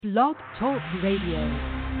Blog Talk Radio.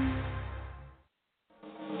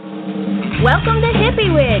 Welcome to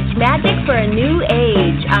Hippie Witch, Magic for a New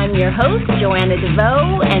Age. I'm your host, Joanna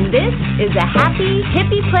DeVoe, and this is a happy,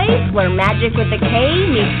 hippie place where magic with a K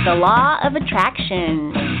meets the law of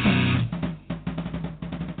attraction.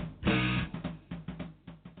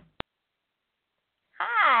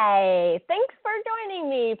 Hi, thanks for joining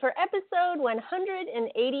me for episode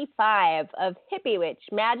 185 of Hippie Witch,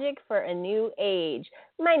 Magic for a New Age.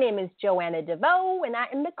 My name is Joanna DeVoe, and I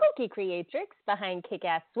am the cookie creatrix behind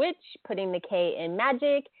Kick-Ass Witch, putting the K in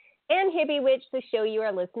Magic, and Hippie Witch, the show you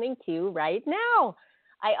are listening to right now.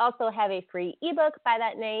 I also have a free ebook by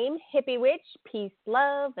that name, Hippie Witch, Peace,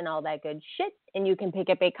 Love, and all that good shit, and you can pick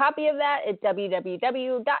up a copy of that at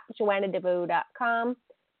www.joannadevoe.com.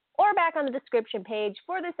 or back on the description page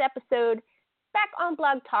for this episode, back on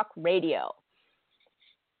Blog Talk Radio.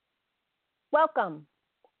 Welcome,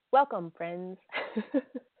 friends.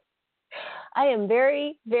 I am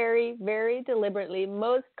very, very, very deliberately,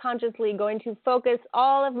 most consciously going to focus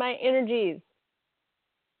all of my energies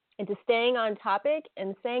into staying on topic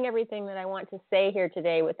and saying everything that I want to say here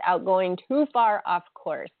today without going too far off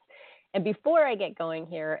course. And before I get going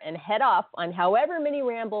here and head off on however many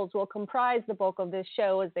rambles will comprise the bulk of this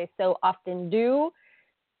show, as they so often do,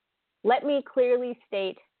 let me clearly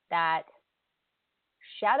state that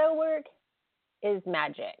shadow work is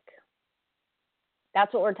magic.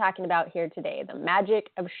 That's what we're talking about here today, the magic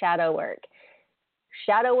of shadow work.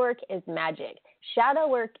 Shadow work is magic. Shadow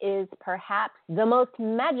work is perhaps the most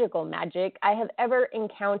magical magic I have ever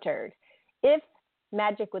encountered. If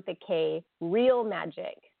magic with a K, real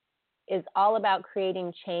magic, is all about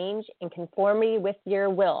creating change and conformity with your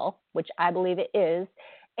will, which I believe it is,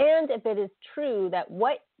 and if it is true that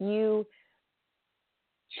what you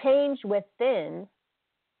change within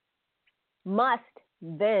must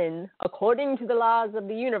then, according to the laws of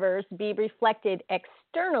the universe, be reflected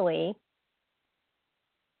externally,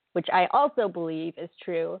 which I also believe is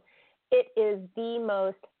true, it is the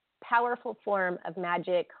most powerful form of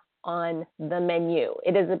magic on the menu.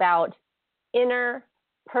 It is about inner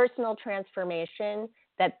personal transformation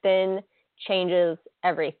that then changes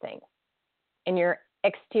everything in your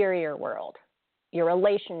exterior world, your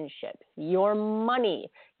relationships, your money,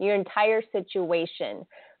 your entire situation.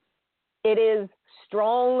 It is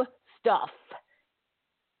strong stuff.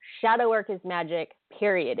 Shadow work is magic,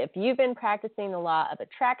 period. If you've been practicing the law of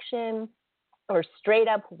attraction or straight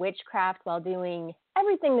up witchcraft while doing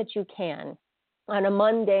everything that you can on a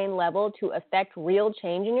mundane level to affect real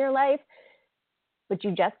change in your life, but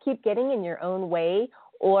you just keep getting in your own way,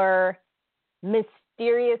 or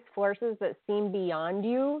mysterious forces that seem beyond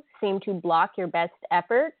you seem to block your best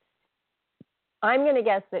efforts, I'm going to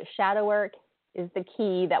guess that shadow work is the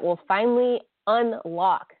key that will finally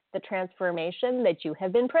unlock the transformation that you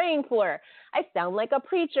have been praying for. I sound like a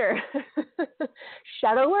preacher.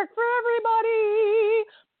 Shadow work for everybody.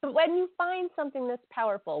 But when you find something that's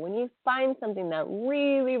powerful, when you find something that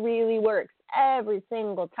really, really works every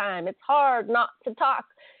single time, it's hard not to talk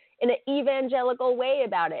in an evangelical way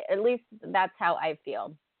about it. At least that's how I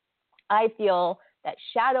feel. I feel that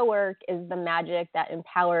shadow work is the magic that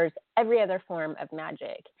empowers every other form of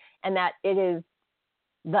magic, and that it is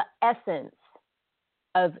the essence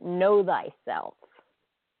of know thyself.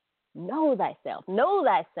 Know thyself. Know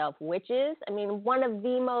thyself, which is, one of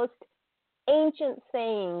the most ancient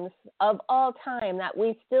sayings of all time that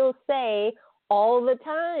we still say all the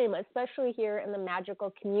time, especially here in the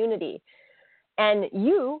magical community. And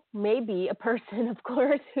you may be a person, of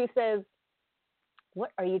course, who says,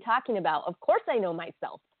 what are you talking about? Of course I know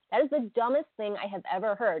myself. That is the dumbest thing I have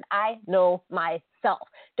ever heard. I know myself.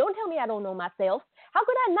 Don't tell me I don't know myself. How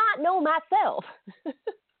could I not know myself?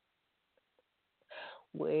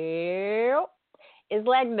 Well, it's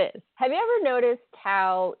like this. Have you ever noticed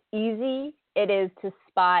how easy it is to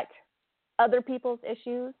spot other people's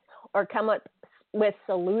issues or come up with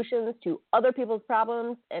solutions to other people's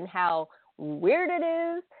problems, and how weird it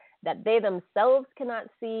is that they themselves cannot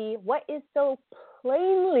see what is so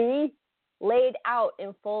plainly laid out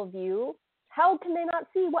in full view? How can they not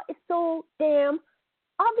see what is so damn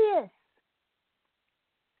obvious?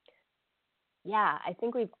 Yeah, I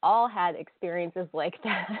think we've all had experiences like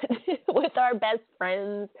that with our best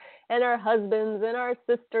friends and our husbands and our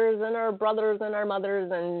sisters and our brothers and our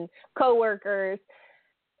mothers and coworkers.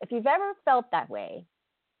 If you've ever felt that way,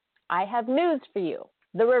 I have news for you.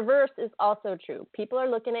 The reverse is also true. People are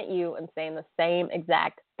looking at you and saying the same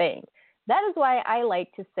exact thing. That is why I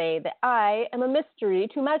like to say that I am a mystery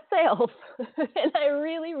to myself, and I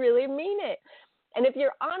really, really mean it. And if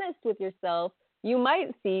you're honest with yourself, you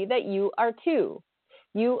might see that you are too.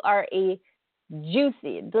 You are a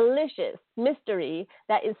juicy, delicious mystery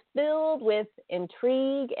that is filled with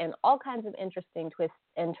intrigue and all kinds of interesting twists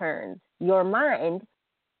and turns. Your mind,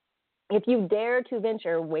 if you dare to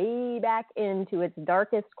venture way back into its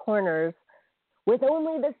darkest corners with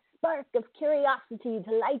only the spark of curiosity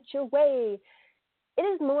to light your way, it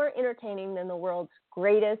is more entertaining than the world's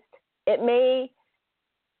greatest. It may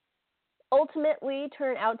ultimately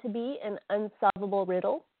turn out to be an unsolvable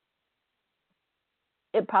riddle.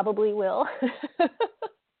 It probably will,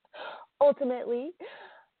 ultimately.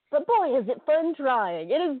 But boy, is it fun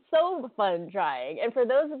trying. It is so fun trying. And for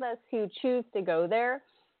those of us who choose to go there,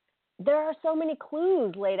 there are so many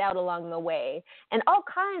clues laid out along the way and all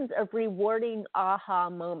kinds of rewarding aha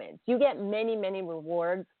moments. You get many, many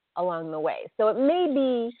rewards along the way. So it may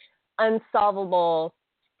be unsolvable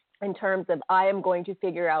in terms of I am going to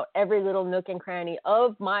figure out every little nook and cranny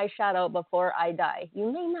of my shadow before I die.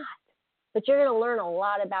 You may not. But you're going to learn a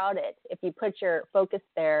lot about it if you put your focus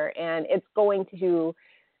there, and it's going to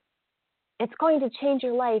change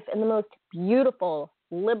your life in the most beautiful,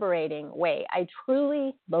 liberating way. I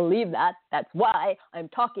truly believe that. That's why I'm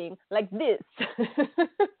talking like this. Sometimes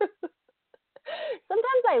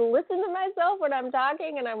I listen to myself when I'm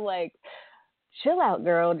talking, and I'm like, chill out,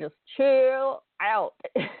 girl. Just chill out.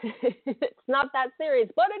 It's not that serious,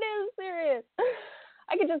 but it is serious.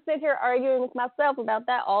 I could just sit here arguing with myself about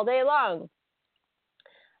that all day long.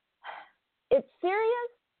 It's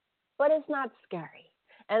serious, but it's not scary.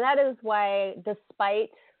 And that is why, despite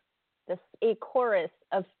a chorus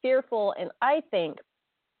of fearful and, I think,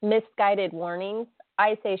 misguided warnings,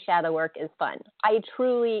 I say shadow work is fun. I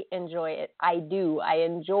truly enjoy it. I do. I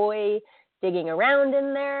enjoy digging around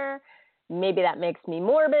in there. Maybe that makes me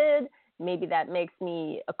morbid. Maybe that makes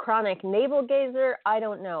me a chronic navel gazer. I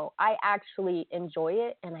don't know. I actually enjoy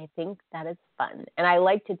it, and I think that is fun. And I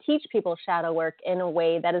like to teach people shadow work in a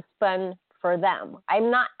way that is fun for them.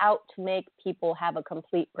 I'm not out to make people have a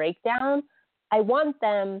complete breakdown. I want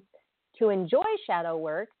them to enjoy shadow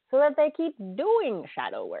work so that they keep doing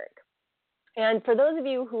shadow work. And for those of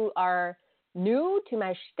you who are new to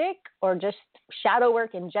my shtick, or just shadow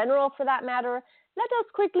work in general for that matter, let us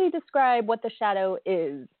quickly describe what the shadow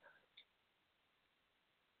is.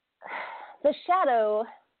 The shadow,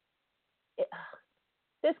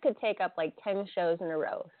 this could take up like 10 shows in a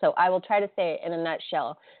row, so I will try to say it in a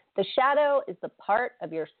nutshell. The shadow is the part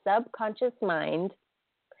of your subconscious mind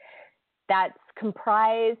that's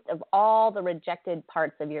comprised of all the rejected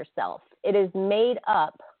parts of yourself. It is made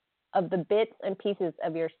up of the bits and pieces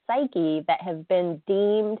of your psyche that have been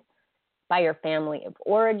deemed by your family of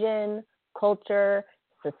origin, culture,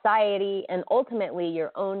 society, and ultimately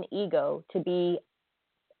your own ego to be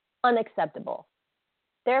unacceptable.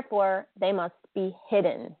 Therefore, they must be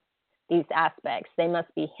hidden, these aspects. They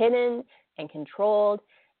must be hidden and controlled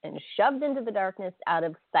and shoved into the darkness out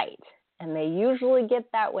of sight. And they usually get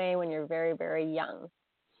that way when you're very, very young.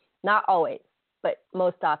 Not always, but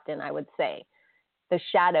most often, I would say. The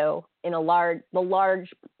shadow, the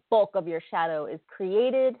large bulk of your shadow is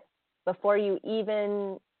created before you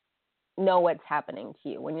even know what's happening to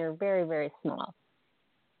you, when you're very, very small.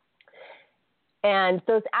 And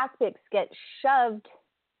those aspects get shoved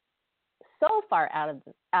so far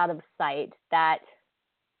out of sight that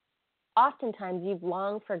oftentimes you've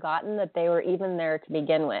long forgotten that they were even there to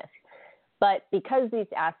begin with. But because these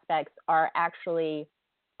aspects are actually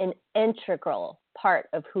an integral part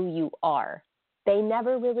of who you are, they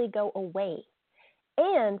never really go away.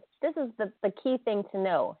 And this is the key thing to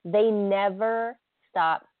know. They never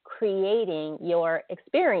stop creating your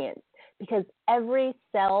experience, because every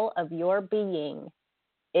cell of your being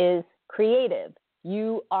is creative.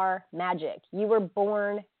 You are magic. You were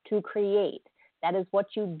born to create. That is what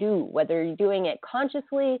you do, whether you're doing it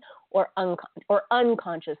consciously or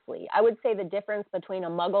unconsciously. I would say the difference between a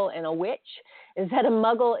muggle and a witch is that a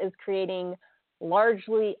muggle is creating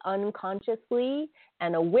largely unconsciously,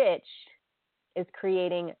 and a witch is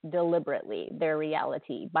creating deliberately their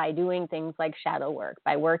reality by doing things like shadow work,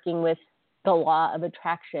 by working with the law of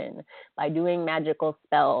attraction, by doing magical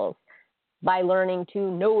spells, by learning to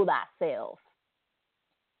know thyself.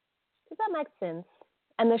 Does that make sense?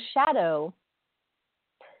 And the shadow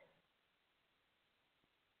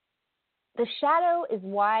is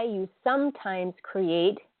why you sometimes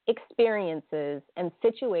create experiences and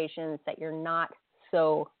situations that you're not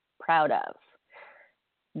so proud of.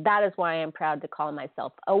 That is why I'm proud to call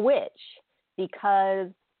myself a witch, because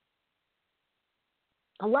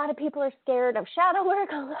a lot of people are scared of shadow work.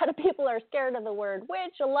 A lot of people are scared of the word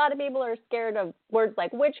witch. A lot of people are scared of words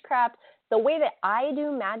like witchcraft. The way that I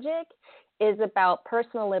do magic is about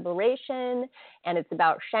personal liberation, and it's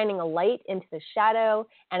about shining a light into the shadow,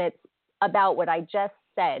 and it's about what I just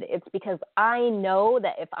said. It's because I know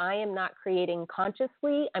that if I am not creating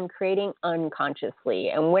consciously, I'm creating unconsciously.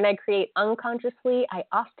 And when I create unconsciously, I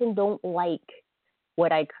often don't like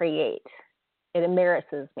what I create. It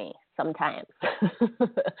embarrasses me sometimes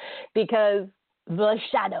because the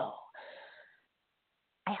shadow.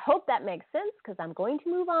 I hope that makes sense because I'm going to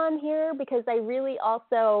move on here because I really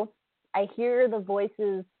also, I hear these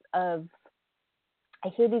voices in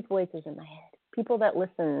my head. People that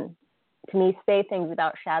listen to me say things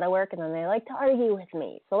about shadow work and then they like to argue with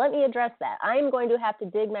me. So let me address that. I'm going to have to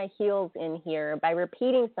dig my heels in here by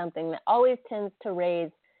repeating something that always tends to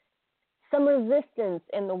raise some resistance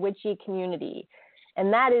in the witchy community.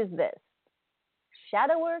 And that is this: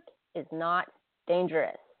 shadow work is not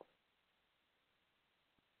dangerous.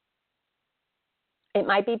 It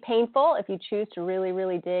might be painful if you choose to really,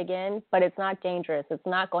 really dig in, but it's not dangerous. It's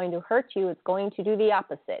not going to hurt you. It's going to do the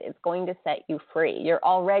opposite. It's going to set you free. You're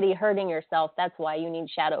already hurting yourself. That's why you need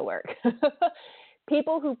shadow work.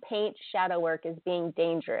 People who paint shadow work as being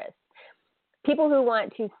dangerous, people who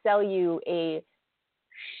want to sell you a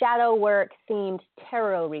shadow work themed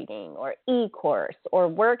tarot reading or e-course or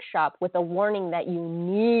workshop with a warning that you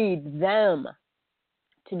need them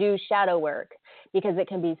to do shadow work because it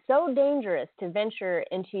can be so dangerous to venture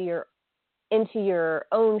into your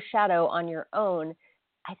own shadow on your own,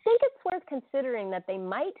 I think it's worth considering that they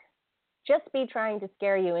might just be trying to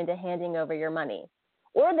scare you into handing over your money.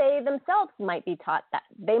 Or they themselves might be taught that.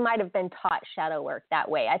 They might have been taught shadow work that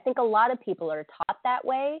way. I think a lot of people are taught that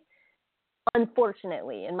way,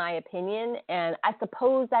 unfortunately, in my opinion. And I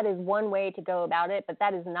suppose that is one way to go about it, but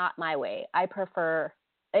that is not my way. I prefer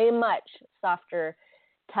a much softer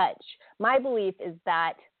touch. My belief is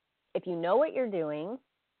that if you know what you're doing,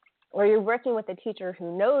 or you're working with a teacher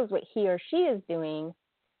who knows what he or she is doing,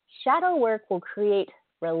 shadow work will create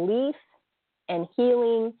relief and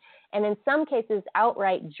healing, and in some cases,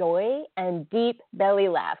 outright joy and deep belly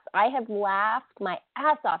laughs. I have laughed my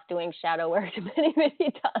ass off doing shadow work many, many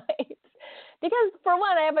times. Because, for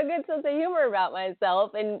one, I have a good sense of humor about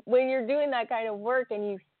myself. And when you're doing that kind of work and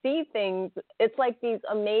you see things, it's like these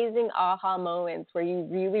amazing aha moments where you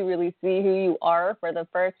really, really see who you are for the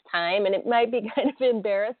first time. And it might be kind of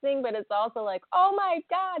embarrassing, but it's also like, oh, my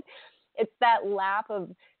God. It's that laugh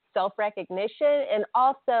of self-recognition and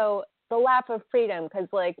also the laugh of freedom because,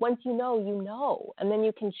 like, once you know, and then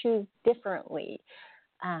you can choose differently.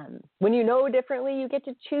 When you know differently, you get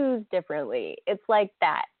to choose differently. It's like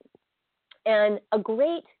that. And a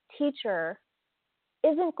great teacher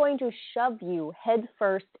isn't going to shove you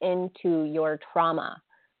headfirst into your trauma.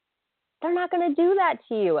 They're not going to do that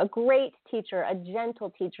to you. A great teacher, a gentle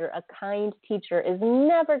teacher, a kind teacher is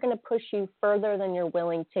never going to push you further than you're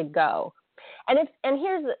willing to go. And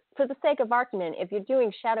here's, for the sake of argument, if you're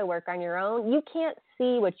doing shadow work on your own, you can't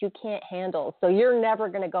see what you can't handle. So you're never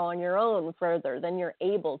going to go on your own further than you're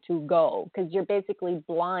able to go because you're basically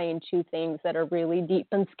blind to things that are really deep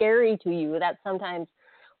and scary to you. That's sometimes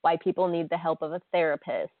why people need the help of a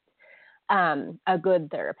therapist, a good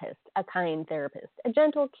therapist, a kind therapist, a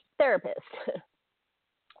gentle therapist.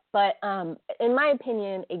 But in my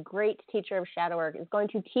opinion, a great teacher of shadow work is going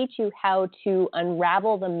to teach you how to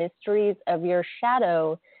unravel the mysteries of your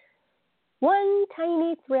shadow one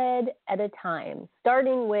tiny thread at a time,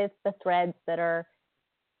 starting with the threads that are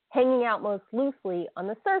hanging out most loosely on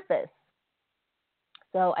the surface.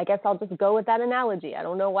 So I guess I'll just go with that analogy. I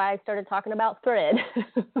don't know why I started talking about thread.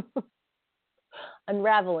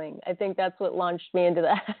 Unraveling. I think that's what launched me into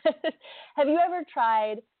that. Have you ever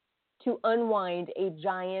tried to unwind a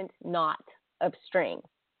giant knot of string?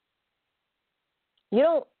 You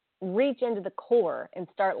don't reach into the core and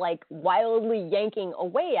start like wildly yanking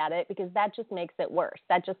away at it because that just makes it worse.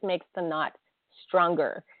 That just makes the knot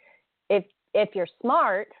stronger. If you're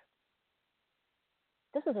smart,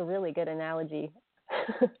 this is a really good analogy.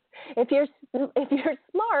 If you're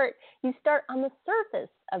smart, you start on the surface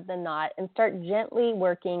of the knot and start gently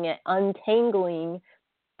working at untangling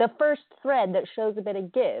the first thread that shows a bit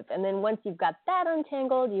of give. And then once you've got that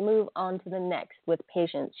untangled, you move on to the next with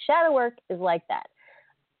patience. Shadow work is like that.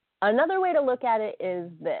 Another way to look at it is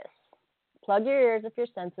this. Plug your ears if you're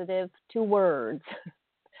sensitive to words.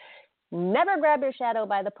 Never grab your shadow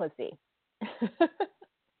by the pussy.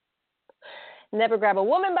 Never grab a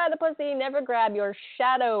woman by the pussy. Never grab your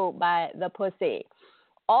shadow by the pussy.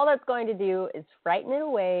 All that's going to do is frighten it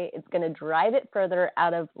away. It's going to drive it further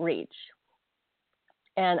out of reach.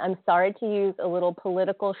 And I'm sorry to use a little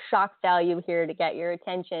political shock value here to get your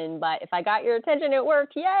attention, but if I got your attention, it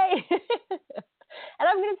worked. Yay! And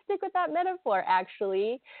I'm going to stick with that metaphor,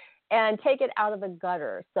 actually, and take it out of the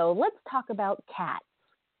gutter. So let's talk about cats.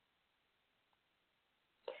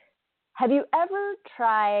 Have you ever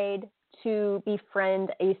tried to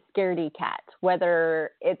befriend a scaredy cat,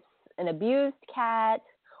 whether it's an abused cat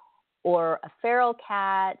or a feral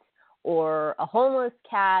cat or a homeless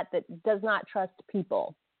cat that does not trust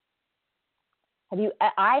people?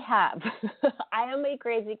 I have. I am a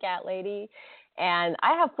crazy cat lady, and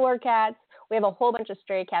I have 4 cats. We have a whole bunch of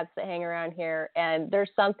stray cats that hang around here, and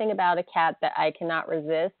there's something about a cat that I cannot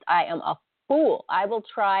resist. I am a fool. I will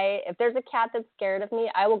try. If there's a cat that's scared of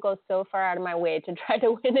me, I will go so far out of my way to try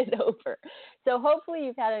to win it over. So hopefully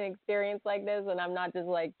you've had an experience like this, and I'm not just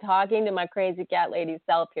like talking to my crazy cat lady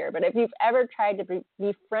self here. But if you've ever tried to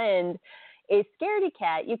befriend a scaredy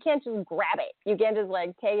cat, you can't just grab it. You can't just like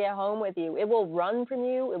take it home with you. It will run from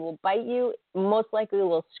you. It will bite you. Most likely it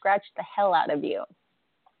will scratch the hell out of you.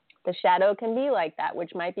 The shadow can be like that,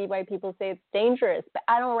 which might be why people say it's dangerous. But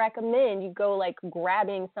I don't recommend you go like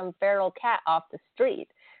grabbing some feral cat off the street.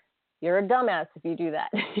 You're a dumbass if you do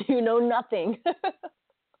that. You know nothing.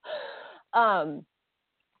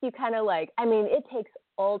 You kind of like, I mean, it takes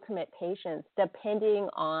ultimate patience depending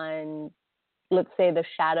on, let's say, the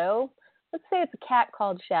shadow. Let's say it's a cat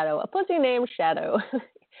called Shadow, a pussy named Shadow.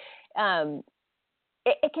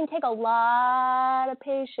 It can take a lot of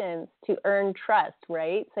patience to earn trust,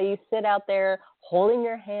 right? So you sit out there holding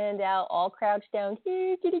your hand out, all crouched down.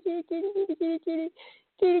 Kitty, kitty, kitty, kitty, kitty, kitty,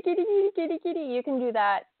 kitty, kitty, kitty, kitty, kitty, kitty. You can do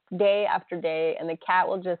that day after day, and the cat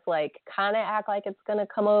will just like kind of act like it's going to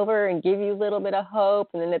come over and give you a little bit of hope,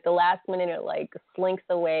 and then at the last minute it like slinks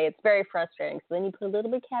away. It's very frustrating. So then you put a little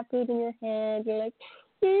bit of cat food in your hand. You're like,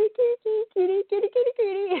 kitty, kitty, kitty, kitty, kitty,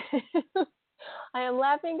 kitty, kitty. I am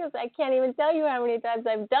laughing because I can't even tell you how many times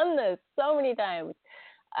I've done this. So many times.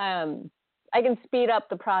 I can speed up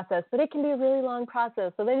the process, but it can be a really long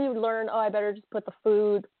process. So then you learn, oh, I better just put the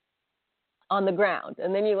food on the ground.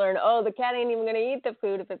 And then you learn, oh, the cat ain't even going to eat the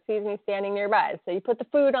food if it sees me standing nearby. So you put the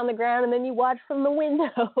food on the ground, and then you watch from the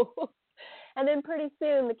window. And then pretty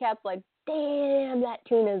soon the cat's like, damn, that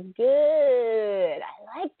tuna's good.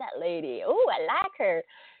 I like that lady. Oh, I like her.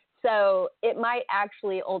 So it might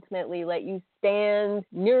actually ultimately let you stand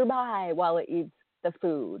nearby while it eats the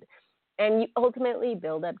food. And you ultimately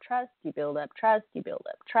build up trust, you build up trust, you build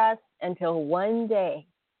up trust until one day,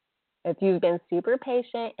 if you've been super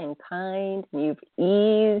patient and kind, and you've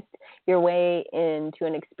eased your way into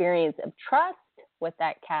an experience of trust with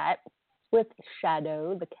that cat, with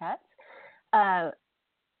Shadow, the cat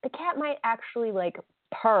might actually like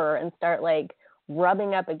purr and start like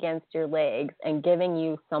rubbing up against your legs and giving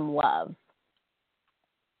you some love.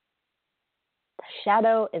 The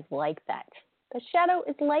shadow is like that. The shadow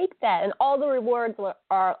is like that. And all the rewards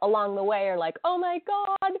are along the way are like, oh my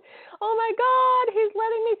God, he's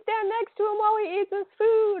letting me stand next to him while he eats his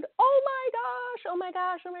food. Oh my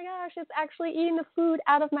gosh, it's actually eating the food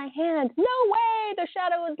out of my hand. No way, the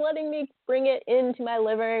shadow is letting me bring it into my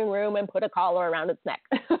living room and put a collar around its neck.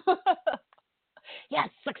 Yes,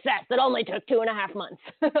 success. It only took 2.5 months.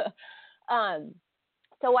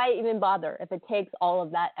 So why even bother if it takes all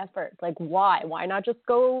of that effort? Like, why? Why not just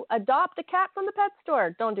go adopt a cat from the pet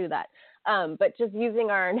store? Don't do that. But just using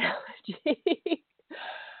our analogy,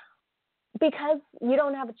 because you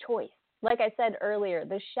don't have a choice. Like I said earlier,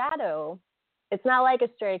 the shadow, it's not like a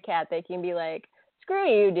stray cat that can be like, screw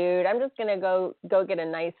you, dude. I'm just gonna go get a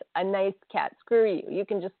nice cat. Screw you. You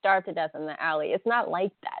can just starve to death in the alley. It's not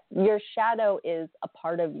like that. Your shadow is a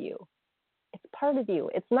part of you. It's part of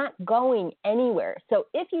you. It's not going anywhere. So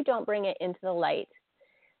if you don't bring it into the light,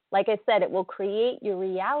 like I said, it will create your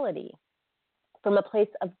reality from a place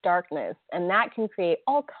of darkness, and that can create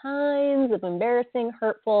all kinds of embarrassing,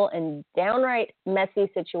 hurtful, and downright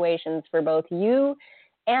messy situations for both you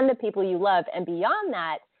and the people you love. And beyond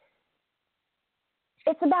that,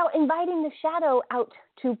 it's about inviting the shadow out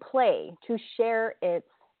to play, to share its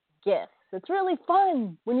gifts. It's really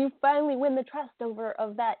fun when you finally win the trust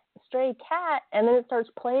of that stray cat, and then it starts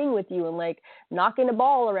playing with you and like knocking a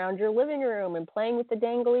ball around your living room and playing with the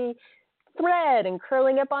dangly thread and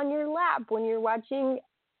curling up on your lap when you're watching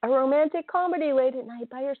a romantic comedy late at night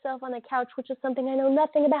by yourself on the couch, which is something I know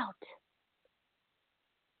nothing about.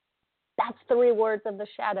 That's the rewards of the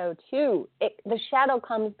shadow, too. The shadow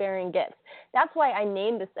comes bearing gifts. That's why I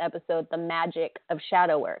named this episode The Magic of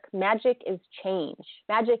Shadow Work. Magic is change.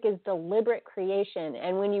 Magic is deliberate creation.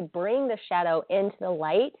 And when you bring the shadow into the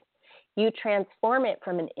light, you transform it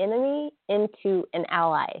from an enemy into an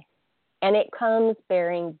ally. And it comes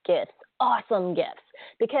bearing gifts, awesome gifts.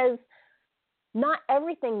 Because not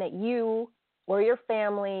everything that you or your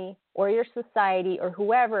family or your society or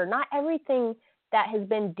whoever, not everything that has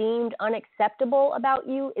been deemed unacceptable about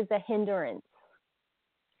you is a hindrance.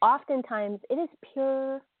 Oftentimes, it is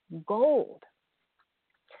pure gold.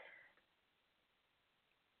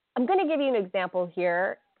 I'm going to give you an example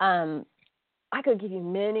here. I could give you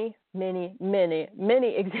many, many, many,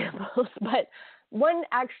 many examples, but one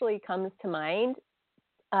actually comes to mind.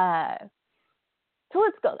 So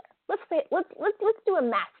let's go there. Let's do a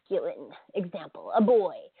masculine example, a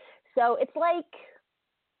boy. So it's like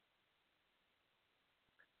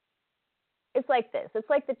this. It's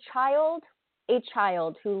like a child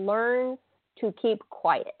who learns to keep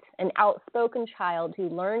quiet, an outspoken child who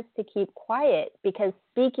learns to keep quiet because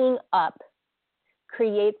speaking up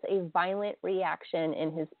creates a violent reaction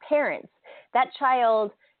in his parents. That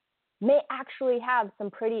child may actually have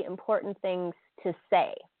some pretty important things to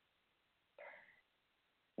say.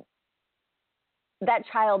 That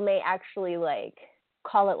child may actually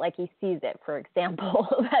call it like he sees it, for example.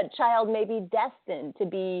 That child may be destined to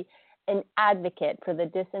be an advocate for the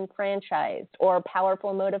disenfranchised or a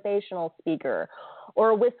powerful motivational speaker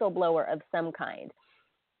or a whistleblower of some kind.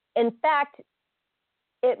 In fact,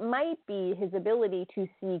 it might be his ability to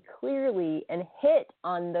see clearly and hit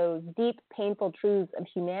on those deep, painful truths of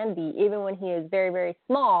humanity, even when he is very, very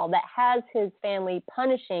small, that has his family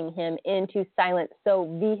punishing him into silence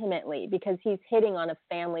so vehemently because he's hitting on a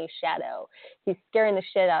family shadow. He's scaring the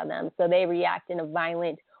shit out of them, so they react in a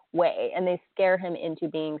violent way, and they scare him into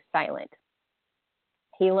being silent.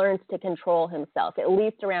 He learns to control himself, at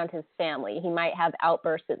least around his family. He might have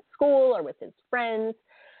outbursts at school or with his friends.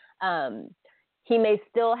 He may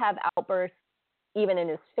still have outbursts even in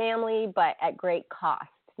his family, but at great cost.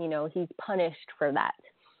 You know, he's punished for that.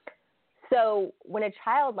 So when a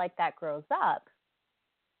child like that grows up,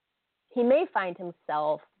 he may find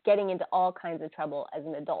himself getting into all kinds of trouble as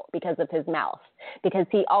an adult because of his mouth, because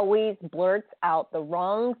he always blurts out the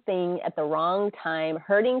wrong thing at the wrong time,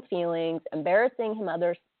 hurting feelings, embarrassing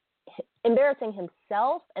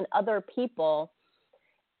himself and other people,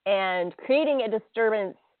 and creating a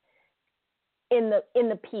disturbance in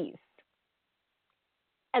the peace.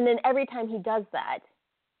 And then every time he does that,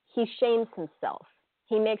 he shames himself.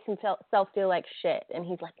 He makes himself feel like shit. And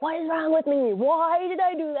he's like, what is wrong with me? Why did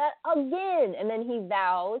I do that again? And then he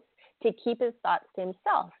vows to keep his thoughts to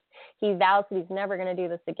himself. He vows that he's never going to do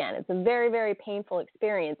this again. It's a very, very painful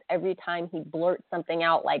experience every time he blurts something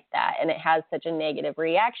out like that, and it has such a negative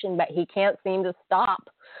reaction, but he can't seem to stop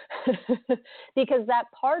because that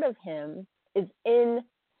part of him is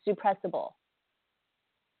insuppressible.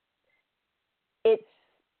 It's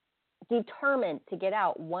determined to get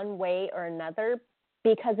out one way or another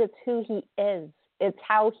because it's who he is. It's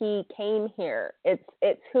how he came here. It's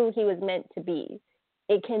who he was meant to be.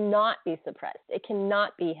 It cannot be suppressed. It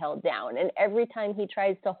cannot be held down. And every time he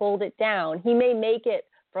tries to hold it down, he may make it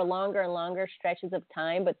for longer and longer stretches of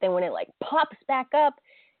time, but then when it pops back up,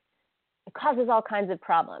 it causes all kinds of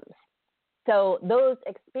problems. So those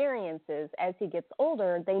experiences, as he gets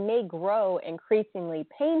older, they may grow increasingly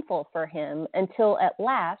painful for him until at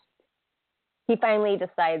last he finally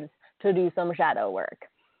decides to do some shadow work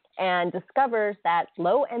and discovers that,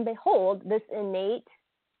 lo and behold, this innate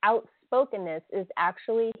outspokenness is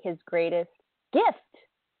actually his greatest gift,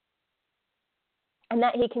 and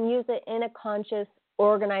that he can use it in a conscious,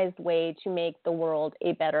 organized way to make the world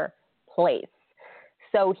a better place.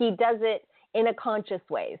 So he does it in a conscious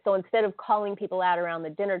way. So instead of calling people out around the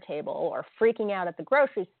dinner table or freaking out at the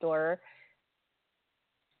grocery store,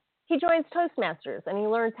 he joins Toastmasters and he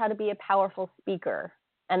learns how to be a powerful speaker.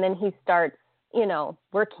 And then he starts,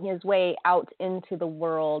 working his way out into the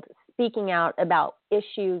world, speaking out about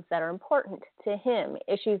issues that are important to him,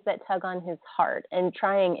 issues that tug on his heart, and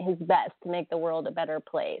trying his best to make the world a better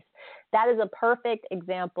place. That is a perfect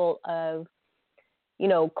example of,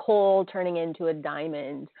 coal turning into a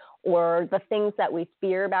diamond, or the things that we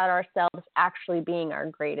fear about ourselves actually being our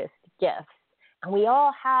greatest gifts. And we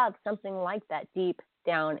all have something like that deep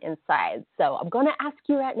down inside. So I'm going to ask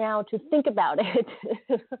you right now to think about it.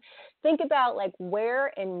 Think about where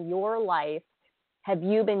in your life have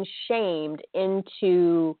you been shamed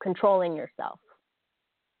into controlling yourself?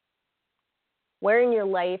 Where in your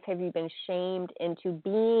life have you been shamed into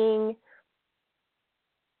being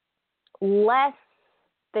less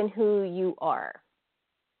than who you are?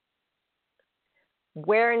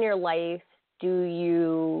 Where in your life do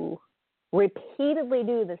you repeatedly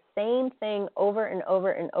do the same thing over and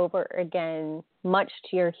over and over again, much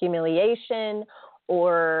to your humiliation,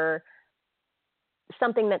 or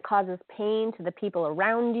something that causes pain to the people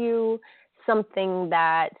around you, something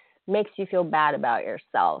that makes you feel bad about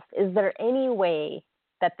yourself? Is there any way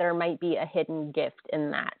that there might be a hidden gift in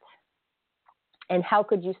that? And how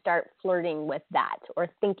could you start flirting with that, or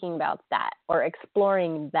thinking about that, or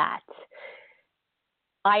exploring that?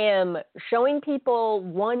 I am showing people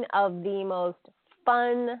one of the most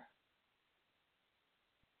fun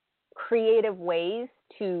creative ways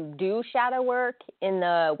to do shadow work in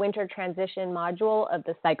the winter transition module of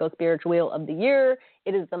the Psycho-Spiritual Wheel of the Year.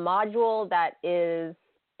 It is the module that is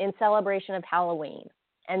in celebration of Halloween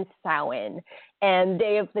and Samhain and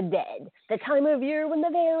Day of the Dead, the time of year when the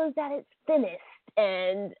veil is at its thinnest,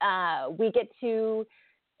 and we get to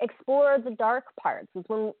explore the dark parts. It's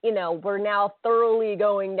when, we're now thoroughly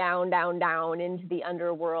going down into the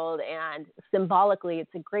underworld, and symbolically,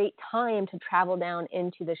 it's a great time to travel down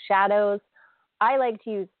into the shadows. I like to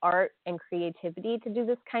use art and creativity to do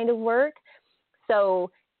this kind of work. So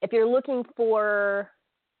if you're looking for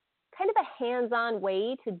kind of a hands-on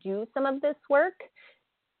way to do some of this work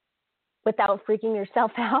without freaking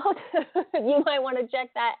yourself out, you might want to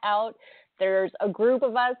check that out. There's a group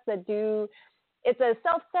of us that do. It's a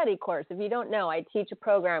self-study course. If you don't know, I teach a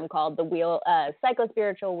program called the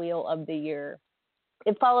Psycho-Spiritual Wheel of the Year.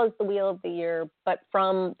 It follows the Wheel of the Year, but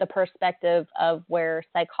from the perspective of where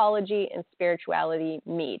psychology and spirituality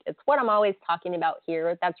meet. It's what I'm always talking about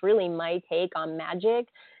here. That's really my take on Magick.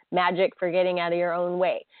 Magick for getting out of your own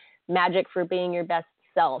way. Magick for being your best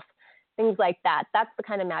self. Things like that. That's the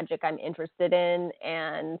kind of magic I'm interested in.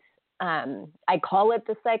 And I call it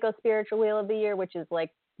the Psycho-Spiritual Wheel of the Year, which is like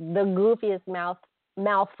the goofiest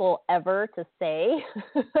mouthful ever to say.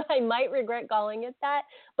 I might regret calling it that,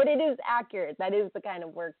 but it is accurate. That is the kind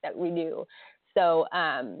of work that we do. So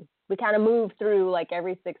we kind of move through like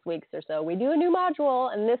every 6 weeks or so. We do a new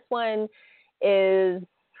module, and this one is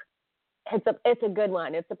it's a good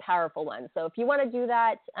one. It's a powerful one. So if you want to do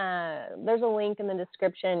that, there's a link in the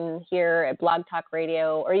description here at Blog Talk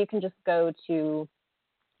Radio, or you can just go to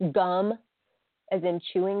gum, as in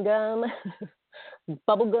chewing gum,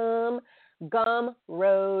 bubblegum,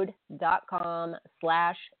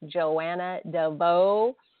 gumroad.com/Joanna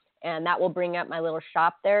DeVoe, and that will bring up my little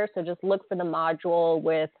shop there. So just look for the module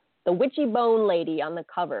with the witchy bone lady on the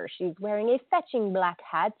cover. She's wearing a fetching black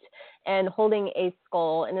hat and holding a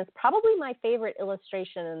skull, and it's probably my favorite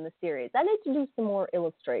illustration in the series. I need to do some more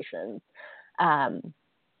illustrations.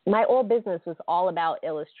 My old business was all about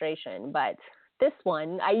illustration, but this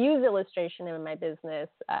one, I use illustration in my business.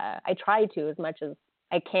 I try to as much as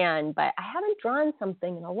I can, but I haven't drawn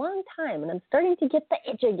something in a long time, and I'm starting to get the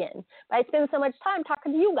itch again. But I spend so much time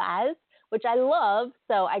talking to you guys, which I love,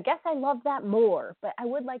 so I guess I love that more. But I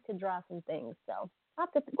would like to draw some things, so what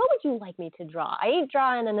would you like me to draw? I ain't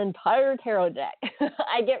drawing an entire tarot deck.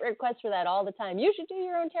 I get requests for that all the time. You should do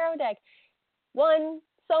your own tarot deck. One,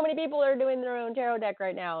 so many people are doing their own tarot deck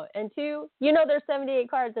right now. And two, there's 78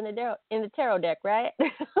 cards in the tarot deck, right?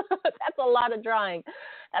 That's a lot of drawing.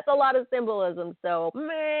 That's a lot of symbolism. So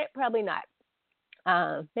probably not.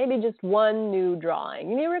 Maybe just one new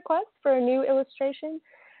drawing. Any requests for a new illustration?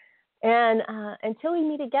 And until we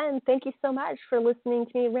meet again, thank you so much for listening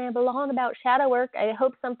to me ramble on about shadow work. I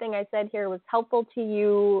hope something I said here was helpful to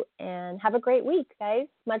you, and have a great week, guys.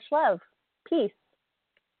 Much love. Peace.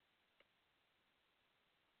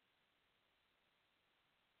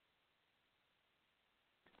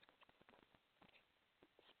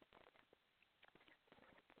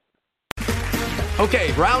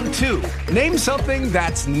 Okay, round two. Name something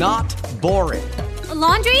that's not boring. A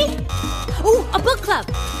laundry? Ooh, a book club.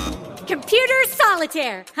 Computer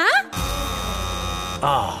solitaire, huh?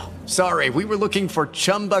 Ah, oh, sorry, we were looking for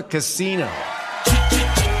Chumba Casino.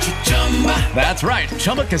 That's right,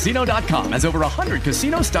 ChumbaCasino.com has over 100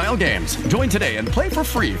 casino-style games. Join today and play for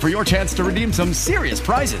free for your chance to redeem some serious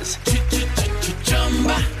prizes.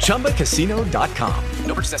 ChumbaCasino.com.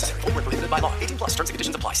 No purchase necessary. Void where prohibited by law. 18+ terms and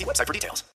conditions apply. See website for details.